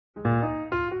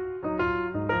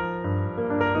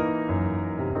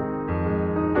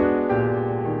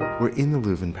We're in the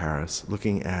Louvre in Paris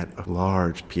looking at a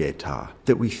large Pietà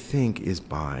that we think is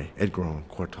by Enguerrand,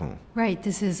 Quarton. Right,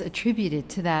 this is attributed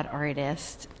to that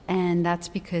artist, and that's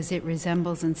because it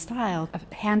resembles in style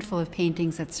a handful of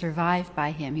paintings that survived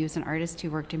by him. He was an artist who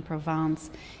worked in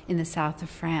Provence in the south of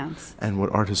France. And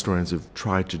what art historians have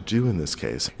tried to do in this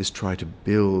case is try to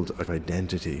build an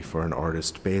identity for an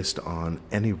artist based on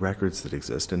any records that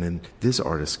exist. And in this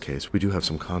artist's case, we do have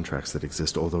some contracts that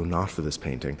exist, although not for this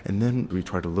painting. And then we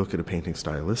try to look at a painting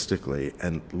stylistically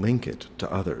and link it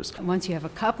to others. Once you have a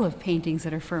couple of paintings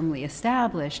that are firmly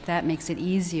established, that makes it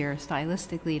easier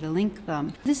stylistically to link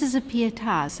them. This is a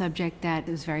Pietà, subject that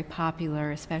is very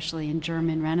popular, especially in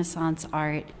German Renaissance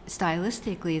art.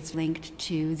 Stylistically, it's linked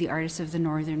to the artists of the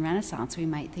Northern Renaissance. We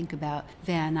might think about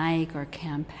Van Eyck or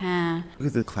Campin. Look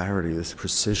at the clarity, this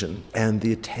precision, and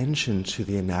the attention to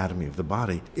the anatomy of the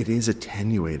body. It is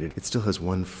attenuated. It still has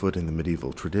one foot in the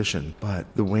medieval tradition, but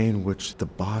the way in which the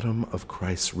bottom of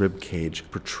Christ's rib cage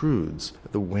protrudes,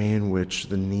 the way in which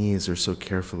the knees are so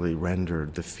carefully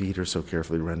rendered, the feet are so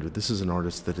carefully rendered. This is an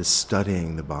artist that is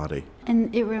studying the body.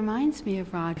 And it reminds me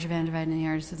of Roger van der Weyden and the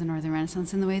artists of the Northern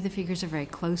Renaissance in the way the figures are very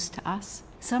close to us.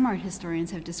 Some art historians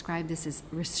have described this as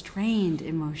restrained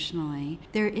emotionally.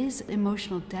 There is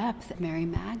emotional depth. Mary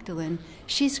Magdalene,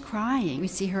 she's crying. We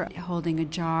see her holding a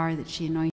jar that she anoints